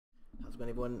going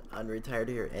everyone? Unretired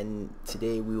here, and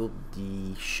today we will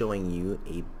be showing you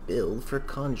a build for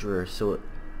Conjurer. So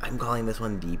I'm calling this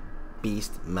one the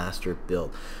Beastmaster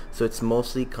build. So it's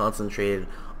mostly concentrated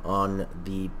on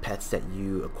the pets that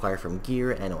you acquire from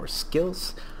gear and or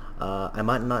skills. I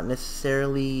might not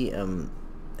necessarily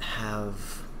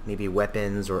have maybe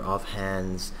weapons or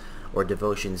offhands or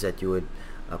devotions that you would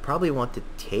probably want to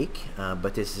take,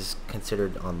 but this is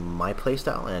considered on my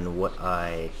playstyle and what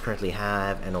I currently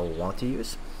have and will want to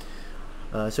use.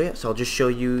 So I'll just show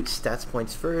you stats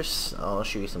points first. I'll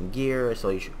show you some gear,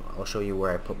 so I'll show you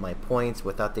where I put my points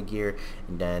without the gear,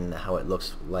 and then how it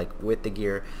looks like with the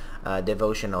gear.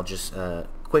 Devotion, I'll just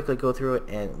quickly go through it,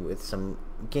 and with some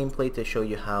gameplay to show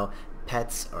you how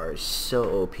pets are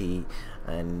so OP,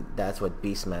 and that's what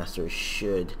Beastmaster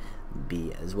should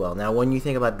be as well. Now when you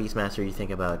think about Beastmaster, you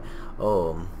think about,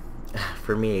 oh,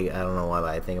 for me, I don't know why,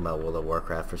 but I think about World of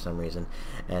Warcraft for some reason,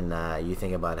 and you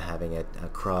think about having a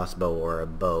crossbow or a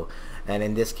bow, and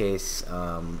in this case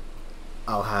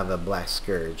I'll have a Black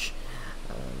Scourge.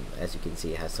 As you can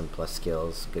see, it has some plus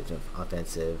skills, good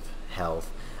offensive,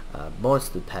 health, bonus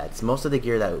to pets. Most of the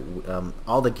gear that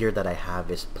all the gear that I have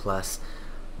is plus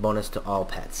bonus to all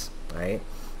pets, right?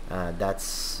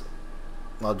 That's,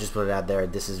 I'll just put it out there.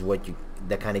 This is what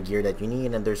the kind of gear that you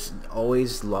need, and there's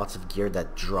always lots of gear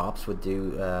that drops with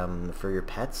for your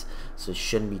pets, so it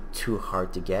shouldn't be too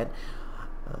hard to get.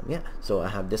 Yeah, so I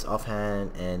have this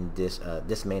offhand and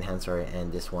this main hand, sorry,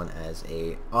 and this one as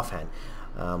a offhand.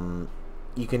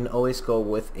 You can always go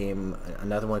with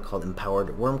another one called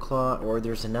Empowered Wormclaw, or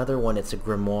there's another one, it's a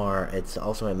Grimoire, it's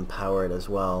also empowered as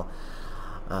well.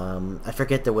 I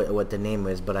forget what the name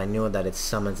is, but I know that it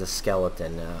summons a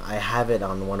skeleton. I have it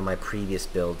on one of my previous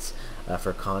builds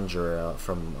for Conjurer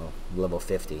from level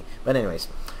 50. But anyways,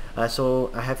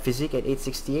 so I have Physique at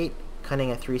 868,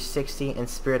 Cunning at 360, and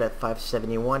Spirit at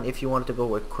 571. If you wanted to go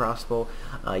with Crossbow,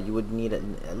 you would need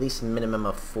at least a minimum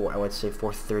of 4, I would say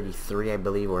 433, I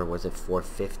believe, or was it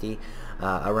 450?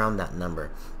 Around that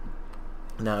number.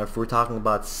 Now if we're talking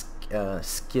about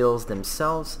skills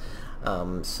themselves,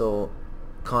 so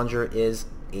Conjurer is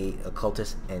a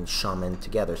occultist and shaman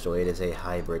together, so it is a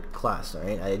hybrid class.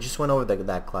 Alright, I just went over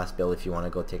that class build if you want to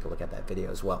go take a look at that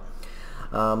video as well.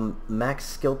 Max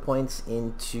skill points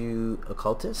into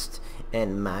occultist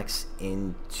and max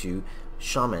into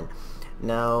shaman.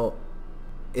 Now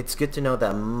it's good to know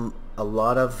that a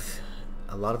lot of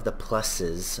the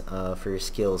pluses for your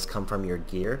skills come from your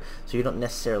gear, so you don't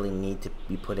necessarily need to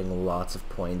be putting lots of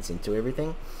points into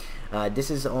everything.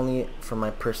 This is only from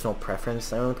my personal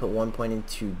preference. I only put 1 point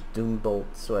into Doombolt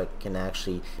so I can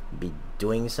actually be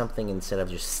doing something instead of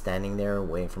just standing there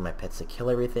waiting for my pets to kill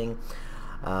everything.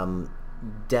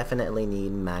 Definitely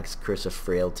need max Curse of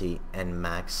Frailty and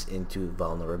max into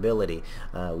vulnerability.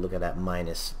 Look at that,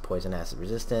 minus poison acid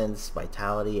resistance,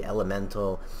 vitality,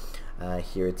 elemental.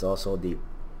 Here it's also the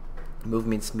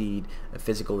movement speed,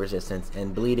 physical resistance,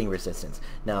 and bleeding resistance.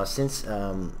 Now since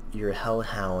your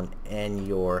Hellhound and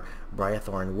your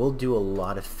Briarthorn will do a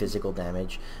lot of physical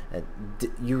damage,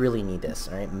 you really need this.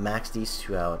 Alright, max these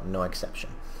two out, no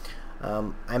exception.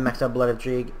 I maxed out Blood of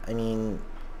Drig. I mean,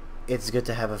 it's good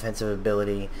to have offensive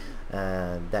ability,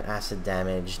 that acid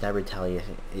damage, that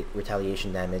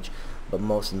retaliation damage, but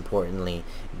most importantly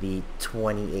the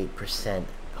 28%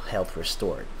 health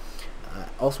restored.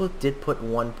 Also did put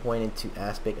 1 point into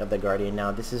Aspect of the Guardian.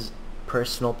 Now this is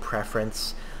personal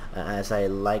preference, as I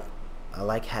like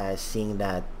seeing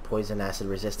that poison acid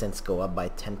resistance go up by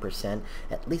 10%,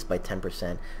 at least by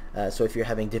 10%. So if you're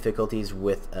having difficulties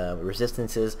with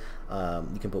resistances,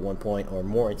 you can put 1 point or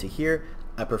more into here.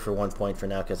 I prefer 1 point for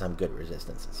now because I'm good at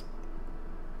resistances.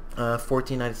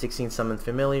 14 out of 16 Summon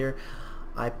Familiar.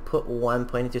 I put 1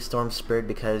 point into Storm Spirit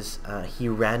because he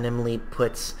randomly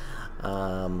puts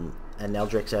an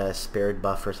Eldritch Spirit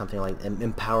buff or something like that,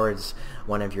 empowers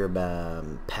one of your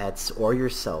pets or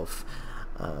yourself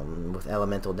with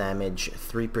elemental damage,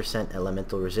 3%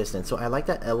 elemental resistance. So I like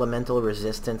that elemental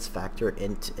resistance factor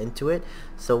into it.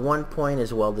 So 1 point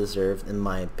is well deserved in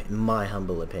my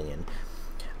humble opinion.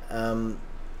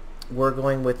 We're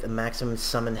going with a maximum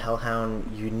summon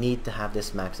Hellhound. You need to have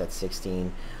this max at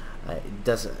 16. It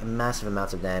does massive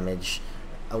amounts of damage,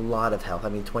 a lot of health. I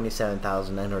mean,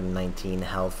 27,919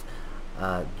 health.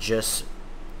 Just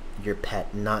your pet,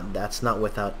 that's not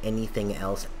without anything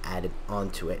else added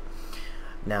onto it.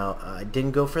 Now I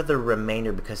didn't go for the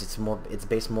remainder because it's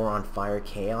based more on fire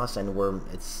chaos, and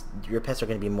your pets are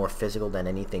going to be more physical than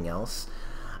anything else.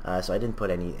 So I didn't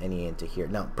put any into here.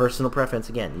 Now personal preference,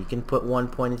 again, you can put 1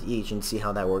 point into each and see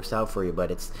how that works out for you, but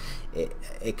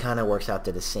it kind of works out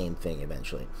to the same thing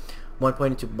eventually. 1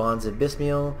 point into Bonds of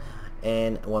Bismiel,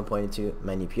 and 1 point into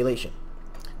manipulation.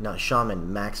 Now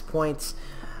Shaman, max points.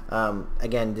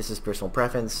 Again, this is personal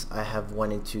preference. I have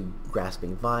 1 into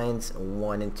grasping vines,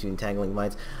 1 into entangling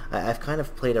vines. I've kind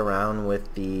of played around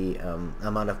with the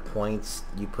amount of points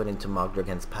you put into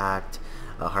Mogdragon's Pact,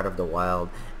 Heart of the Wild,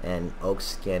 and Oak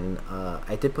Skin.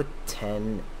 I did put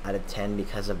 10 out of 10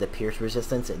 because of the pierce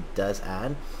resistance it does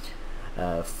add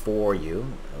for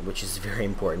you, which is very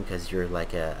important because you're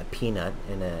like a peanut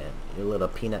in you're a little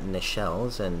peanut in the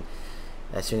shells, and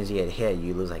as soon as you get hit,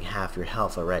 you lose like half your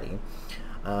health already.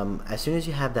 As soon as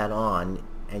you have that on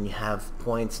and you have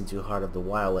points into Heart of the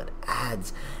Wild, it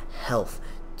adds health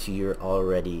to your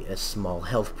already a small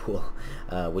health pool,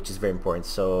 which is very important.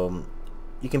 So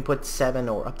you can put 7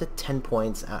 or up to 10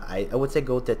 points. I would say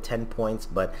go to 10 points,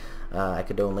 but I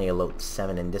could only allow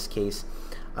 7 in this case.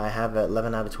 I have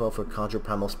 11 out of 12 for Conjure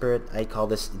Primal Spirit. I call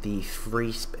this the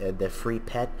free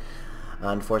pet.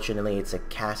 Unfortunately, it's a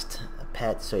cast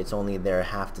pet, so it's only there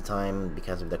half the time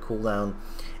because of the cooldown,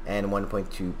 and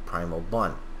 1.2 Primal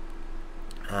Bond.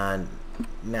 And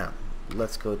now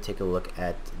let's go take a look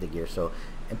at the gear. So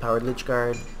Empowered Lich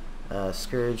Guard,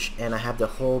 Scourge, and I have the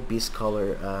whole Beast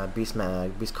Collar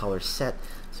set.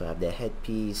 So I have the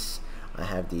headpiece, I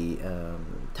have the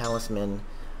talisman,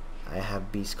 I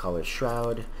have Beast Collar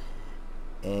Shroud,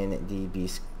 and the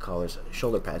Beast Collar's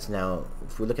shoulder pads. Now,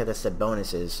 if we look at the set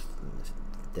bonuses,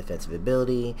 defensive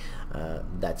ability,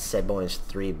 that set bonus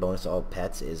 3 bonus to all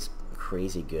pets is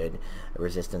crazy good.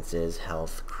 Resistances,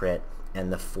 health, crit,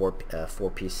 and the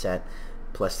 4-piece set,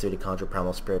 plus 3 to Conjure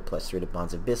Primal Spirit, plus 3 to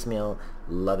Bonds of Bismail.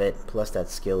 Love it. Plus that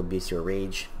skill, Beast Your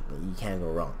Rage. You can't go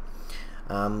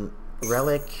wrong.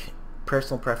 Relic,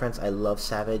 personal preference, I love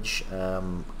Savage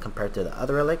compared to the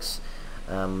other relics.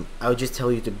 I would just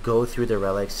tell you to go through the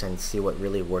relics and see what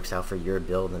really works out for your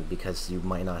build, and because you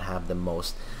might not have the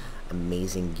most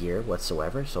amazing gear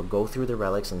whatsoever, so go through the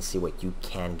relics and see what you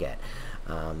can get,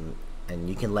 and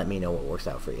you can let me know what works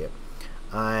out for you.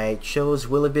 I chose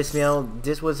Will of Bismail.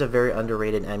 This was a very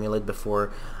underrated amulet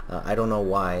before. I don't know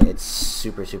why. It's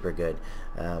super good.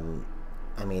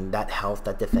 I mean, that health,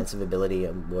 that defensive ability,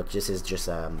 well, this is just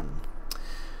a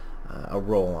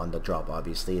roll on the drop,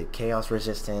 obviously. Chaos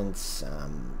resistance,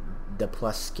 the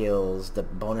plus skills, the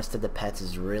bonus to the pets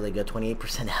is really good.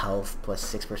 28% health, plus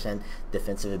 6%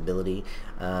 defensive ability,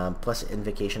 plus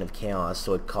Invocation of Chaos,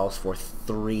 so it calls for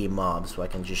 3 mobs, so I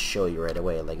can just show you right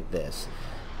away like this.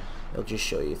 It'll just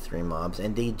show you 3 mobs,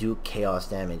 and they do chaos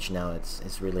damage. Now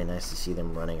it's really nice to see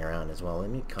them running around as well. Let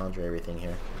me conjure everything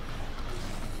here.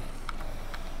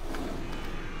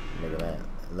 Look at that.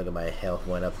 Look at my health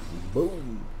went up.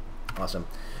 Boom! Awesome.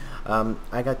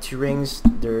 I got 2 rings.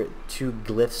 They're 2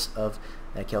 glyphs of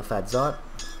Kel'Thuzad Zot.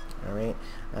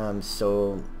 Alright.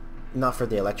 So, not for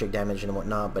the electric damage and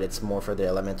whatnot, but it's more for the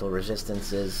elemental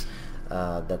resistances.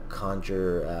 The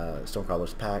Conjure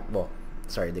Stonecrawler's Pact. Well,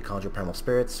 sorry, the Conjure Primal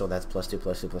Spirits. So that's +2,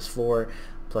 +2, +4.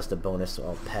 Plus the bonus to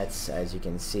all pets, as you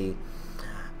can see.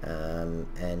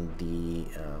 And the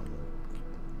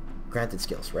granted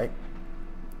skills, right?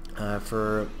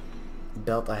 For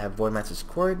belt, I have Voidmancer's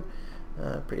Cord.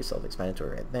 Pretty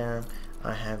self-explanatory right there.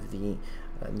 I have the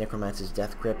Necromancer's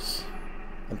Death Grips,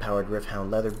 Empowered Rifthound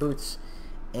Leather Boots,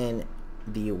 and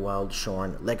the Wild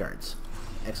Shorn Leg Guards.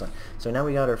 Excellent. So now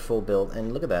we got our full build,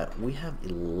 and look at that. We have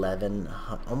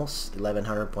almost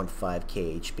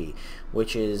 1100.5k HP,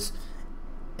 which is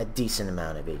a decent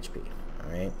amount of HP.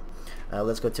 Alright.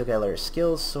 Let's go to our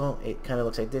skills. So it kind of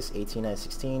looks like this: 18 out of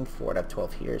 16, 4 out of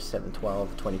 12 here, 7,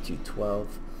 12, 22,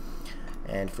 12.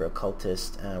 And for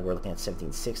Occultist, we're looking at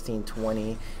 17, 16,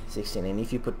 20, 16. And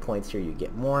if you put points here, you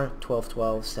get more. 12,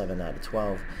 12, 7 out of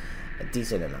 12.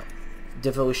 Decent enough.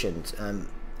 Devotions. I'm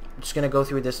just going to go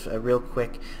through this real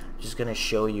quick. Just going to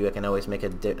show you. I can always make a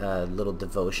little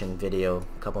devotion video,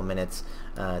 a couple minutes,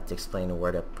 to explain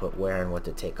where to put where and what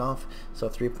to take off. So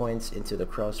 3 points into the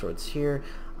Crossroads here.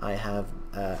 I have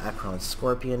Akron's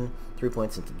Scorpion. 3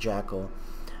 points into Jackal.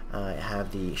 I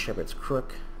have the Shepherd's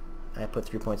Crook. I put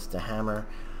 3 points into Hammer.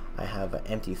 I have an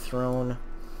Empty Throne,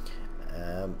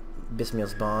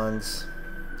 Bismail's Bonds,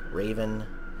 Raven,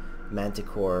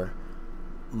 Manticore,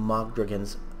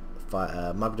 Mogdragon's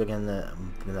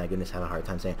my goodness, I have a hard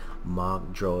time saying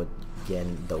Mogdragon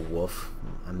the Wolf.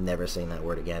 I'm never saying that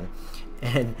word again.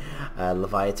 And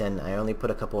Leviathan. I only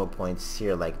put a couple of points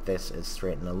here like this, is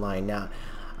straight in a line. Now,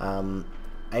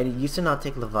 I used to not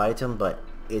take Leviathan, but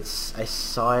I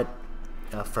saw it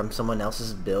from someone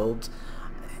else's build,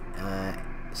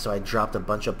 so I dropped a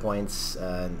bunch of points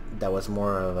that was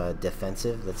more of a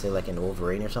defensive, let's say like an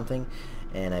Wolverine or something,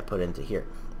 and I put it into here.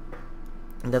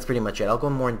 And that's pretty much it. I'll go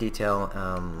more in detail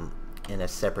in a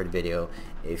separate video,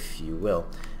 if you will.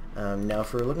 Now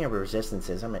if we're looking at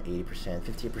resistances, I'm at 80%,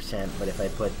 50%, but if I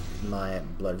put my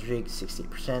blood streak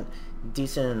 60%,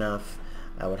 decent enough.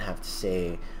 I would have to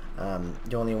say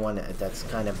the only one that's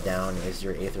kind of down is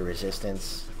your Aether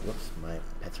resistance. Whoops, my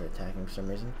pets are attacking for some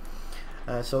reason.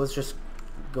 So let's just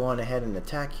go on ahead and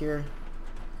attack here.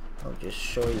 I'll just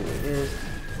show you what it is.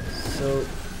 So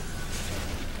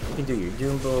you can do your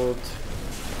Doom Bolt.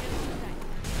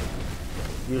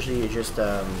 Usually you just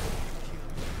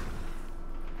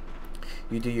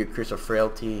you do your Curse of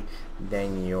Frailty,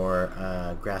 then your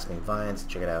Grasping Vines.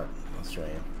 Check it out. I'll show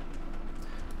you.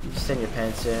 You just send your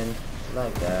pets in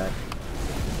like that,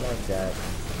 like that.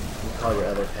 You can call your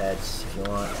other pets if you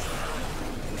want.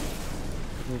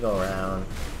 You can go around.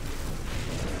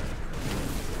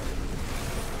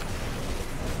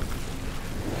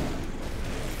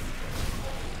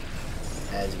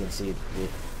 As you can see,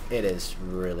 it is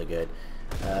really good.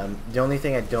 The only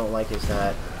thing I don't like is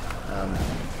that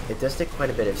it does take quite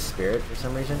a bit of spirit for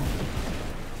some reason.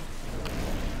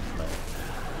 But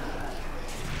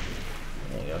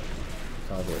there you go.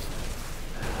 Conjurers.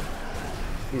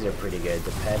 These are pretty good.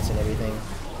 The pets and everything.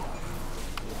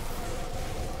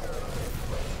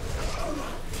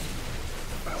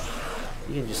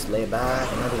 You can just lay back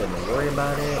and not even worry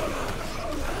about it.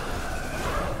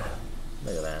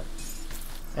 Look at that.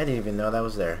 I didn't even know that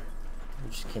was there.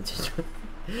 You just continue.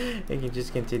 You can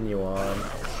just continue on.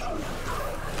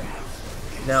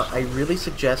 Now, I really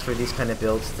suggest for these kind of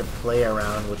builds to play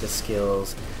around with the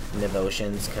skills and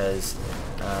devotions, because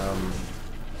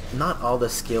not all the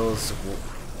skills,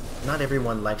 not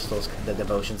everyone likes the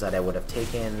devotions that I would have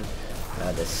taken.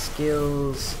 The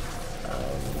skills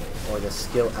or the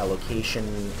skill allocation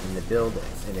in the build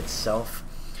in itself.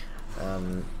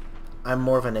 I'm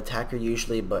more of an attacker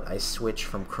usually, but I switch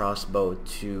from crossbow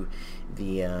to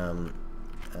the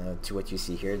to what you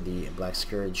see here, the Black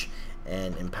Scourge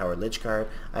and Empowered Lich Guard.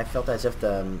 I felt as if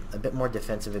a bit more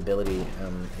defensive ability,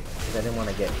 because I didn't want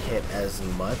to get hit as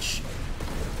much.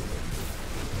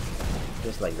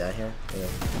 Just like that here. Yeah.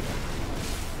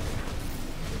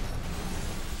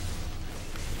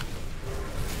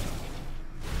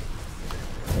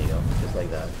 There you go, just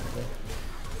like that. Okay.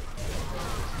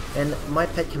 And my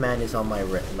pet command is on my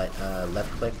left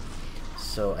click,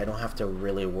 so I don't have to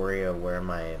really worry of where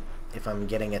if I'm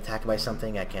getting attacked by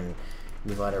something, I can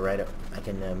move out of I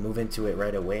can move into it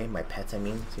right away. My pets, I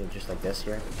mean, so just like this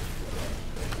here.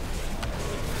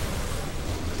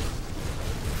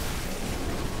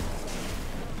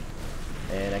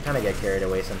 And I kind of get carried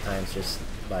away sometimes just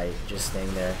by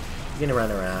staying there. You're gonna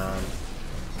run around,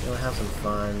 you know, have some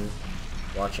fun,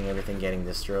 watching everything getting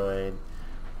destroyed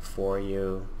for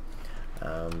you.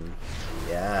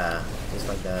 Yeah, just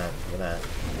like that. Look at that.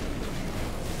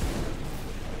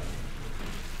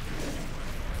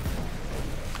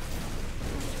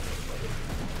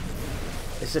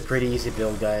 It's a pretty easy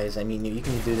build, guys. I mean, you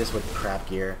can do this with crap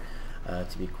gear,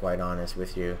 to be quite honest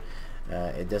with you.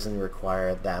 It doesn't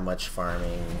require that much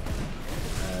farming.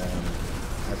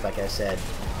 Like I said,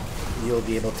 you'll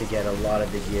be able to get a lot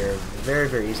of the gear very,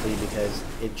 very easily because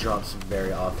it drops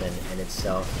very often in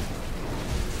itself.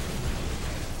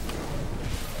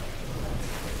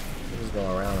 Just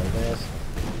go around like this.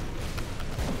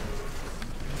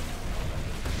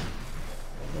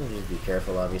 Just be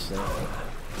careful, obviously.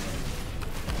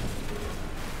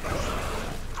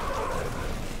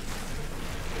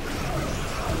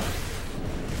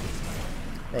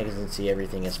 You can see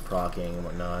everything is proccing and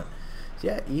whatnot. So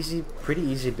yeah, pretty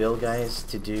easy build, guys,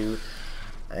 to do.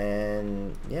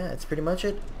 And yeah, it's pretty much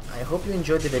it. I hope you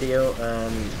enjoyed the video.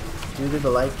 Do leave a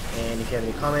like, and if you have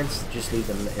any comments, just leave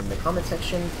them in the comment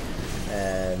section.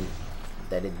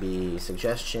 That'd be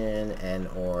suggestion and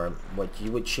or what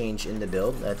you would change in the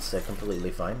build. That's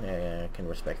completely fine. I can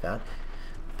respect that.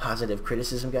 Positive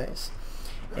criticism, guys.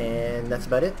 And that's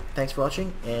about it. Thanks for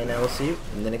watching, and I will see you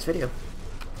in the next video.